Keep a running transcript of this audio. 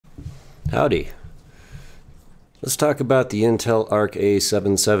Howdy. Let's talk about the Intel Arc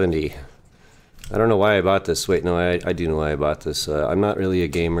A770. I don't know why I bought this. Wait, no, I do know why I bought this. I'm not really a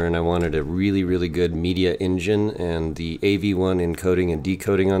gamer, and I wanted a really good media engine, and the AV1 encoding and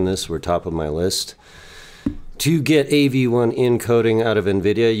decoding on this were top of my list. To get AV1 encoding out of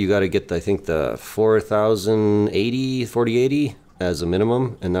NVIDIA, you got to get, I think, the 4080 as a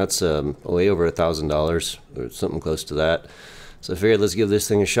minimum, and that's way over $1,000, or something close to that. So I figured, let's give this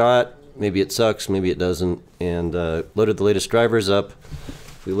thing a shot. Maybe it sucks, maybe it doesn't, and loaded the latest drivers up.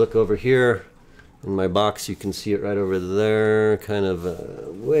 If we look over here in my box, you can see it right over there, kind of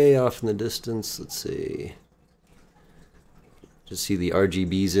way off in the distance. Let's see. Just see the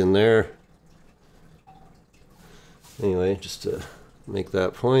RGBs in there. Anyway, just to make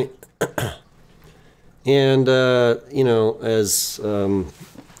that point. And, you know, as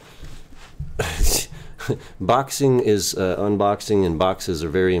boxing is unboxing, and boxes are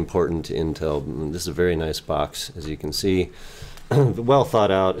very important to Intel. This is a very nice box, as you can see. Well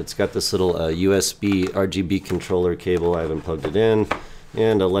thought out. It's got this little USB RGB controller cable. I haven't plugged it in,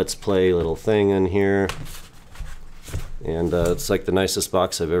 and a Let's Play little thing in here. And it's like the nicest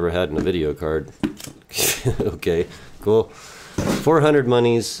box I've ever had in a video card. Okay, cool. 400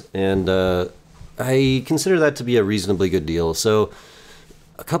 monies, and I consider that to be a reasonably good deal. So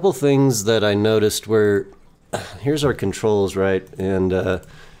a couple things that I noticed were, here's our controls, right? And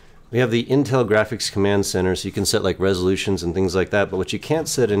we have the Intel Graphics Command Center, so you can set like resolutions and things like that, but what you can't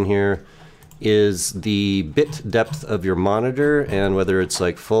set in here is the bit depth of your monitor and whether it's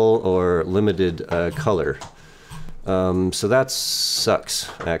like full or limited color. So that sucks,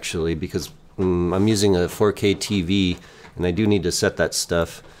 actually, because I'm using a 4K TV, and I do need to set that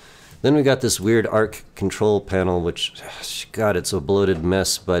stuff. Then we got this weird ARC control panel, which, God, it's a bloated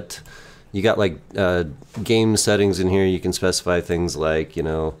mess, but you got like game settings in here. You can specify things like, you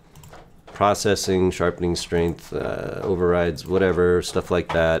know, processing, sharpening strength, overrides, whatever, stuff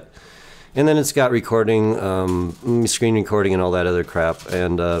like that. And then it's got recording, screen recording and all that other crap,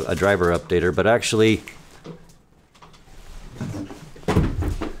 and a driver updater. But actually,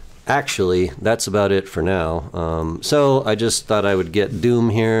 that's about it for now. So I just thought I would get Doom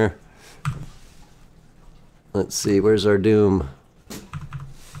here. Let's see, where's our Doom?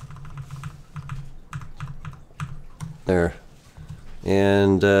 There.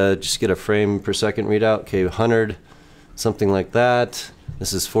 And just get a frame per second readout. Okay, 100, something like that.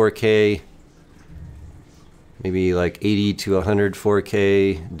 This is 4K. Maybe like 80 to 100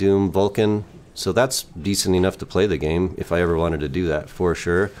 4K Doom Vulkan. So that's decent enough to play the game if I ever wanted to do that, for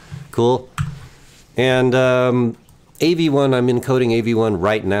sure. Cool. And AV1, I'm encoding AV1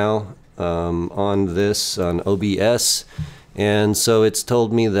 right now on this, on OBS. And so it's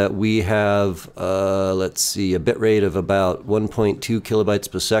told me that we have, let's see, a bit rate of about 1.2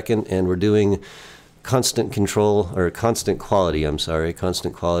 kilobytes per second, and we're doing constant control, or constant quality, I'm sorry,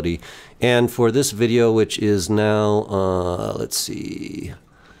 constant quality. And for this video, which is now, let's see,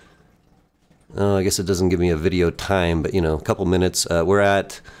 I guess it doesn't give me a video time, but you know, a couple minutes. We're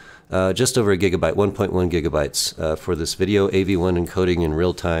at just over a gigabyte, 1.1 gigabytes for this video, AV1 encoding in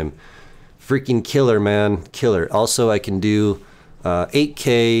real time. Freaking killer, man, killer. Also, I can do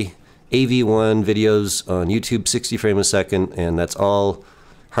 8K AV1 videos on YouTube, 60 frames a second, and that's all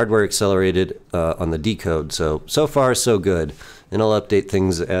hardware accelerated on the decode. So far, so good. And I'll update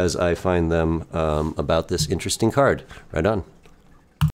things as I find them about this interesting card. Right on.